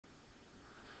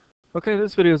Okay,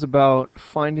 this video is about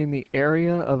finding the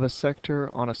area of a sector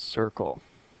on a circle.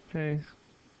 Okay,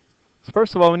 so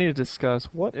first of all, we need to discuss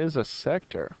what is a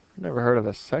sector. I've never heard of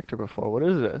a sector before. What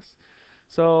is this?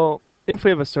 So, if we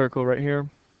have a circle right here,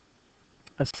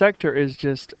 a sector is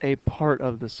just a part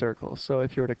of the circle. So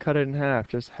if you were to cut it in half,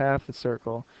 just half the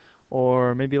circle,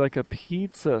 or maybe like a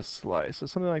pizza slice, or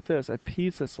something like this, a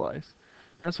pizza slice.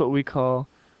 That's what we call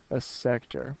a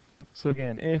sector. So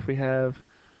again, if we have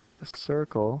a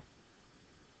circle,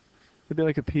 it'd be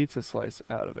like a pizza slice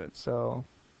out of it. So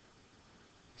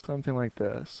something like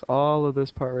this. All of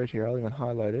this part right here, I'll even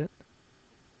highlight it.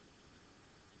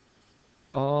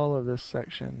 All of this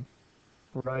section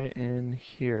right in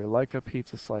here, like a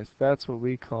pizza slice. That's what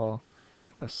we call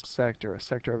a sector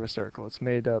of a circle. It's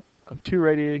made up of two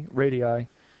radii,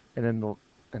 and then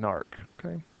an arc.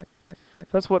 Okay,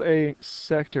 that's what a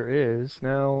sector is.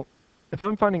 Now, if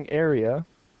I'm finding area,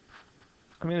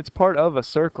 I mean it's part of a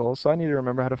circle, so I need to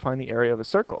remember how to find the area of a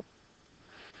circle.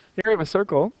 The area of a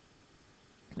circle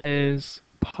is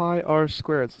pi r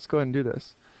squared. So let's go ahead and do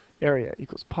this. Area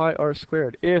equals pi r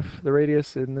squared. If the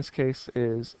radius in this case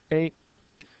is 8,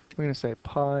 we're going to say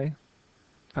pi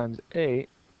times 8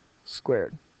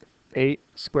 squared. 8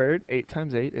 squared, 8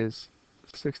 times 8 is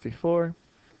 64.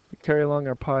 We carry along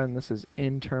our pi, and this is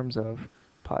in terms of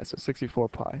pi, so 64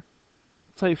 pi.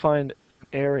 That's how you find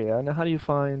area. Now, how do you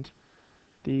find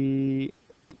the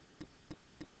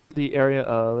the area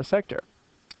of a sector?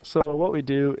 So what we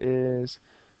do is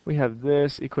we have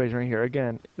this equation right here.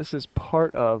 Again, this is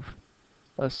part of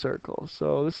a circle.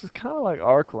 So this is kind of like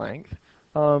arc length,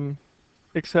 um,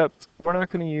 except we're not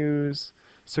going to use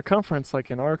circumference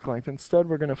like in arc length. Instead,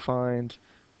 we're going to find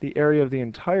the area of the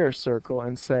entire circle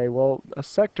and say, well, a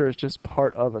sector is just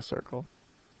part of a circle.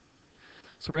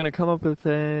 So we're going to come up with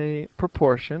a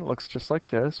proportion, looks just like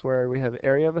this, where we have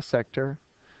area of a sector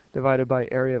divided by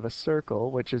area of a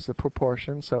circle, which is the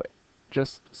proportion, so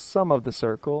just sum of the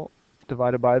circle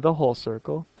divided by the whole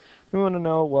circle. We want to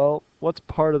know, well, what's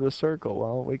part of the circle?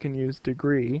 Well, we can use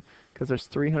degree, because there's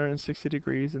 360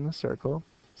 degrees in the circle.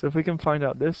 So if we can find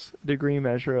out this degree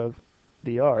measure of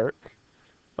the arc,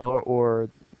 or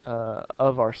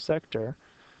of our sector,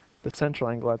 the central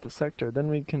angle at the sector, then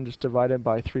we can just divide it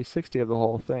by 360 of the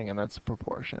whole thing, and that's the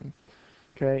proportion.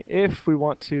 Okay, if we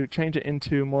want to change it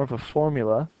into more of a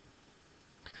formula,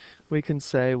 we can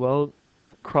say, well,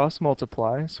 cross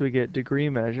multiply, so we get degree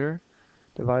measure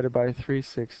divided by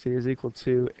 360 is equal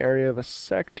to area of a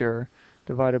sector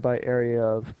divided by area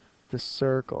of the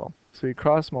circle. So we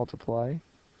cross multiply,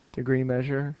 degree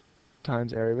measure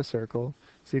times area of a circle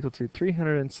is equal to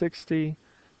 360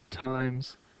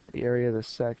 times the area of the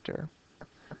sector.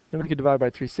 Then we could divide by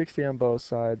 360 on both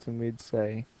sides, and we'd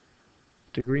say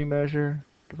degree measure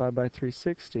divided by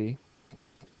 360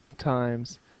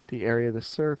 times the area of the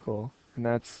circle, and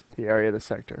that's the area of the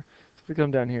sector. So if we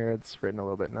come down here, it's written a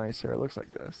little bit nicer. It looks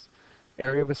like this.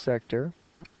 Area of a sector,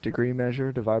 degree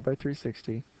measure divided by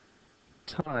 360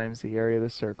 times the area of the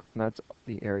circle, and that's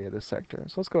the area of the sector.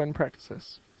 So let's go ahead and practice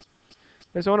this.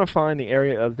 Okay, so I want to find the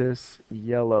area of this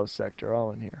yellow sector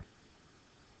all in here.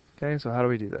 Okay, so how do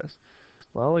we do this?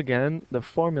 Well, again, the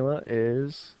formula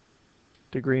is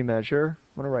degree measure.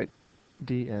 I'm going to write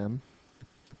dm.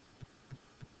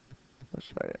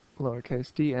 Let's write it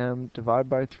lowercase dm divided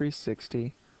by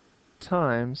 360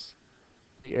 times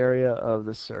the area of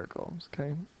the circle.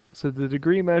 Okay, so the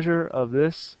degree measure of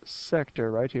this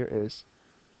sector right here is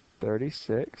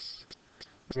 36.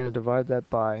 We're going to divide that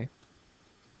by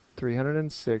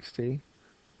 360.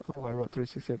 Oh, I wrote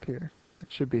 360 up here.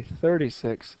 It should be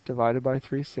 36 divided by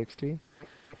 360.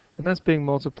 And that's being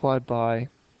multiplied by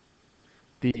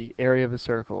the area of a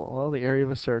circle. Well, the area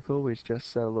of a circle, we just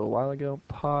said a little while ago,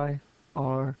 pi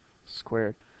r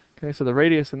squared. Okay, so the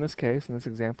radius in this case, in this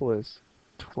example, is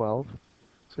 12.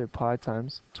 So we have pi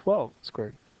times 12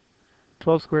 squared.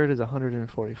 12 squared is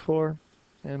 144.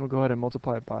 And we'll go ahead and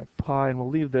multiply it by pi, and we'll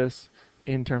leave this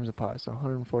in terms of pi. So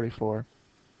 144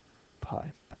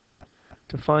 pi.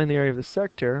 To find the area of the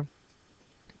sector,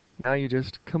 now you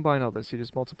just combine all this. You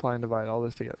just multiply and divide all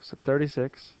this together. So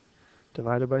 36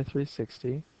 divided by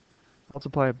 360,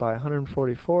 multiply it by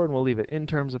 144, and we'll leave it in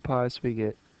terms of pi, so we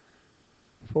get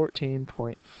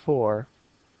 14.4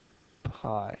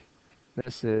 pi.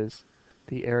 This is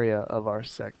the area of our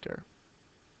sector,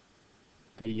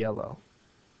 the yellow.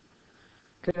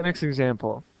 Okay, next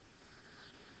example.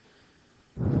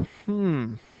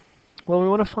 Well, we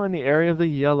want to find the area of the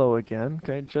yellow again,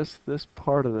 okay, just this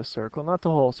part of the circle, not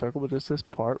the whole circle, but just this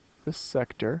part, this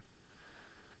sector.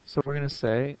 So we're going to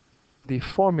say the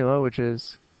formula, which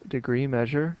is degree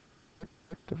measure,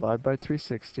 divide by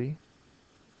 360,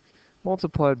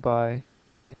 multiplied by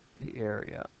the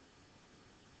area.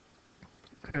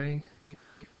 Okay,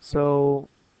 so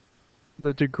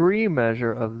the degree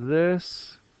measure of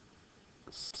this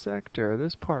sector,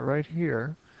 this part right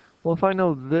here, well, if I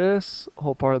know this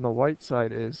whole part on the white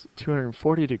side is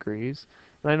 240 degrees,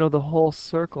 and I know the whole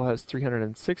circle has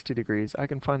 360 degrees, I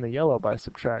can find the yellow by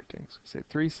subtracting. So say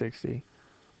 360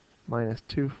 minus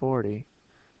 240,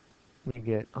 we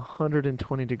get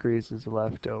 120 degrees is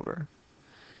left over.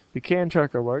 We can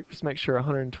check our work, just make sure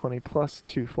 120 plus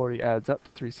 240 adds up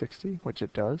to 360, which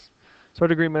it does. So our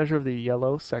degree measure of the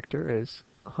yellow sector is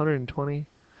 120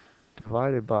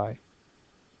 divided by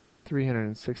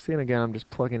 360, and again I'm just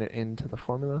plugging it into the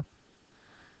formula.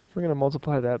 We're going to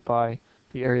multiply that by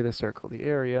the area of the circle. The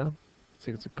area is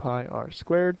equal to pi r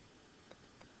squared.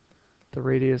 The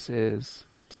radius is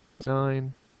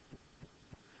 9.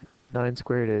 9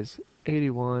 squared is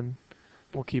 81.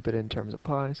 We'll keep it in terms of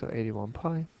pi, so 81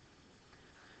 pi.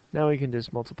 Now we can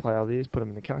just multiply all these, put them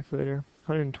in the calculator.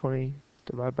 120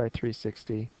 divided by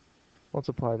 360.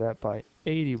 Multiply that by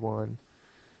 81.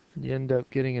 And you end up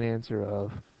getting an answer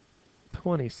of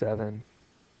 27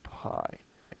 pi.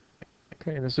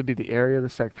 Okay, and this would be the area of the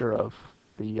sector of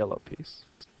the yellow piece.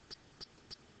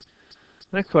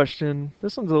 Next question,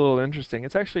 this one's a little interesting.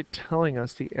 It's actually telling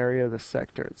us the area of the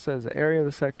sector. It says the area of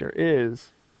the sector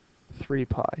is 3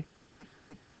 pi.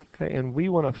 Okay, and we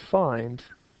want to find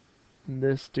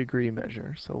this degree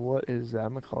measure. So what is that?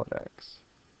 I'm going to call it x.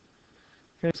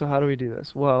 Okay, so how do we do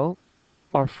this? Well,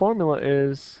 our formula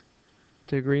is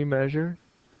degree measure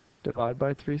divided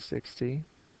by 360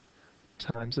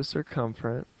 times the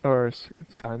circumference, or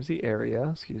times the area,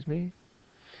 excuse me.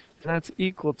 And that's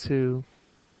equal to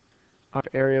our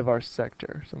area of our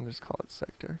sector. So I'm just call it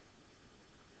sector.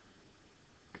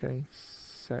 Okay,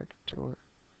 sector.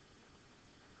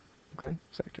 Okay,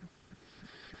 sector.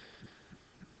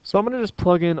 So I'm going to just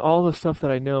plug in all the stuff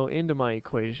that I know into my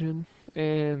equation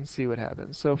and see what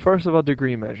happens. So first of all,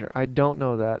 degree measure. I don't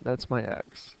know that. That's my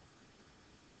x.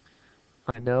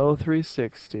 I know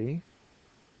 360.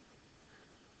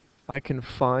 I can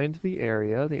find the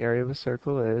area. The area of a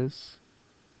circle is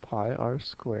pi r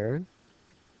squared.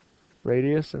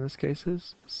 Radius in this case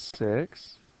is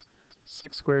 6.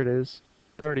 6 squared is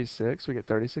 36. We get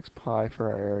 36 pi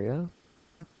for our area.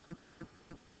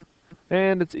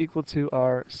 And it's equal to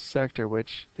our sector,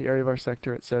 which the area of our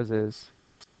sector it says is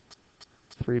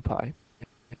 3 pi.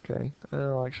 Okay,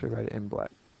 I'll actually write it in black.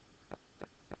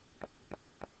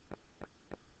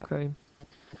 Okay,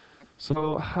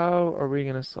 so how are we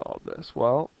going to solve this?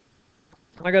 Well,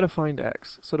 I got to find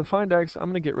x. So to find x, I'm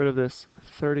going to get rid of this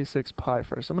 36 pi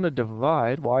first. I'm going to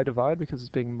divide. Why divide? Because it's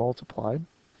being multiplied.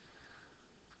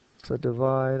 So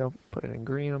divide, I'll put it in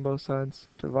green on both sides.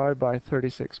 Divide by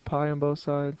 36 pi on both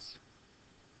sides.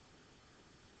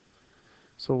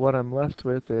 So what I'm left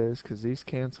with is, because these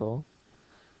cancel,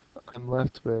 I'm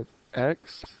left with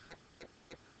x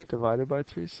divided by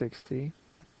 360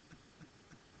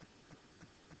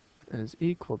 is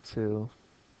equal to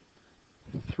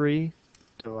 3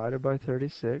 divided by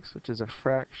 36, which is a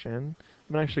fraction.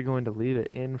 I'm actually going to leave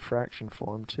it in fraction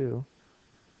form too.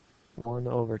 1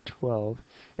 over 12.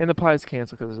 And the pi's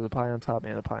cancel because there's a pi on top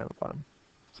and a pi on the bottom.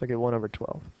 So I get 1 over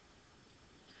 12.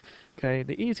 Okay,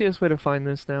 the easiest way to find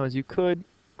this now is you could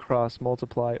cross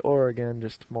multiply, or again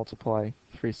just multiply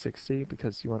 360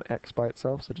 because you want x by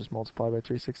itself, so just multiply by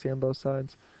 360 on both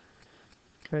sides.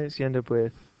 Okay, so you end up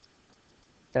with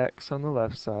x on the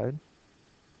left side.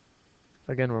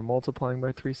 Again, we're multiplying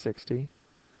by 360,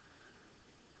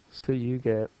 so you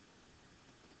get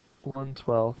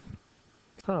 1/12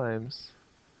 times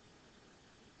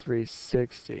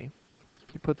 360.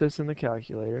 If you put this in the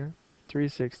calculator,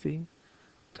 360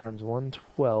 times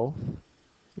 1/12,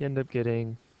 you end up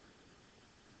getting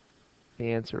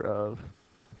the answer of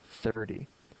 30.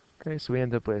 Okay, so we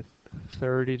end up with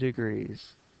 30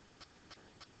 degrees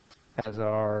as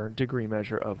our degree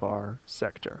measure of our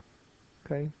sector.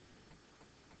 Okay.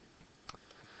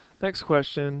 Next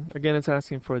question, again it's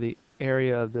asking for the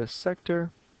area of this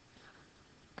sector.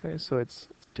 Okay, so it's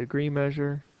degree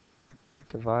measure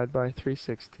divided by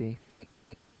 360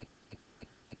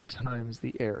 times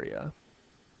the area.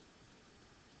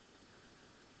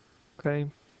 Okay,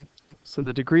 so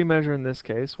the degree measure in this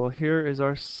case, well here is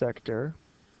our sector.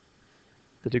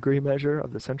 The degree measure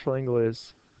of the central angle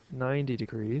is 90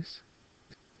 degrees.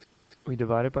 We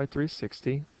divide it by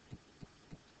 360.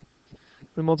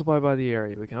 We multiply by the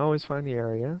area. We can always find the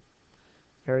area.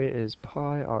 Area is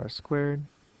pi r squared.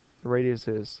 The radius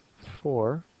is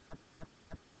 4.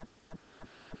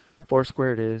 4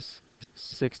 squared is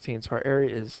 16. So our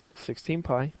area is 16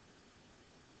 pi.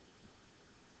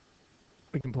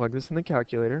 We can plug this in the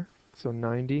calculator. So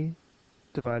 90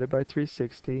 divided by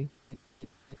 360,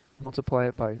 multiply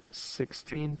it by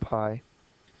 16 pi,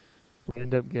 we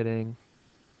end up getting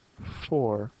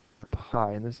 4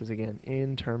 pi, and this is again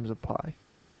in terms of pi.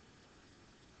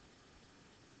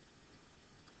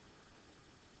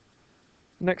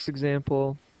 Next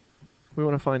example, we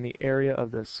want to find the area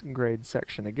of this grade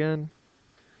section again.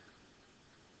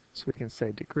 So we can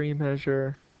say degree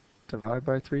measure, divide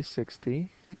by 360,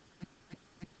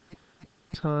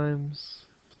 times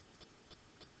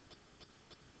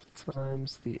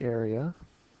the area.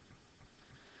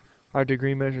 Our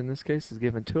degree measure in this case is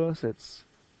given to us. It's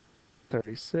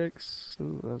 36.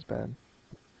 Ooh, that was bad.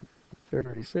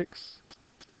 36.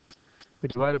 We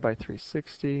divide it by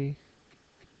 360.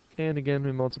 And again,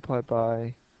 we multiply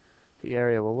by the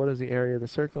area. Well, what is the area of the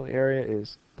circle? The area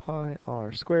is pi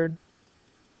r squared.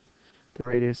 The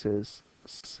radius is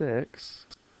 6.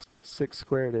 6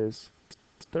 squared is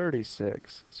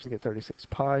 36. So we get 36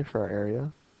 pi for our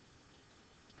area.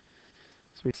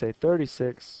 So we say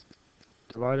 36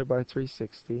 divided by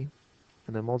 360,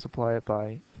 and then multiply it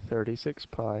by 36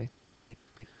 pi.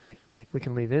 We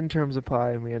can leave in terms of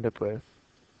pi, and we end up with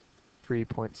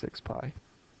 3.6 pi.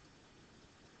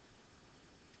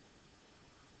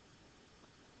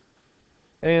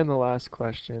 And the last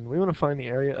question, we want to find the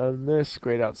area of this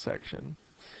grayed out section.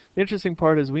 The interesting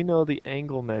part is we know the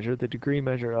angle measure, the degree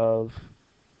measure of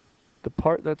the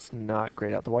part that's not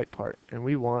grayed out, the white part, and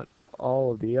we want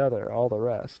all of the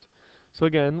rest. So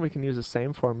again, we can use the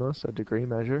same formula, so degree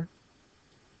measure,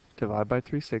 divide by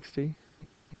 360, and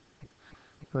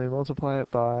we multiply it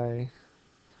by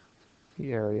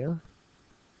the area.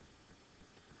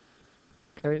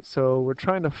 Okay, so we're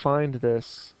trying to find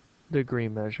this degree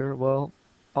measure. Well,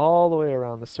 all the way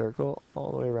around the circle,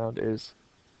 all the way around is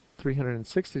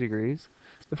 360 degrees.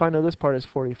 If I know this part is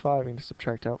 45, I can just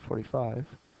subtract out 45.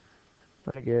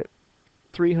 I get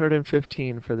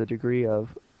 315 for the degree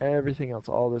of everything else,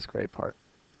 all this gray part.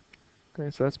 Okay,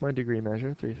 so that's my degree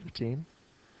measure, 315.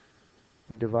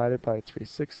 Divide it by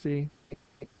 360.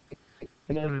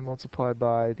 And then we multiply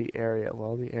by the area.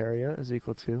 Well, the area is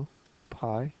equal to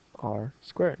pi r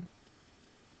squared.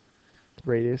 The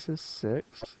radius is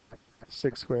 6.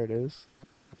 6 squared is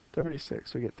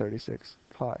 36. We get 36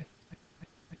 pi.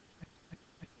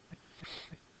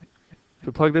 If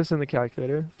we plug this in the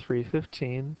calculator,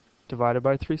 315 divided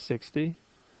by 360,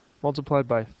 multiplied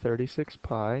by 36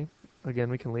 pi, again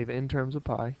we can leave it in terms of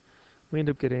pi, we end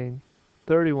up getting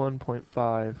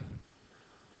 31.5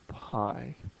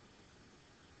 pi.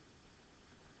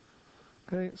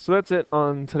 Okay, so that's it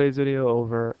on today's video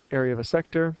over area of a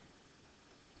sector.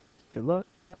 Good luck.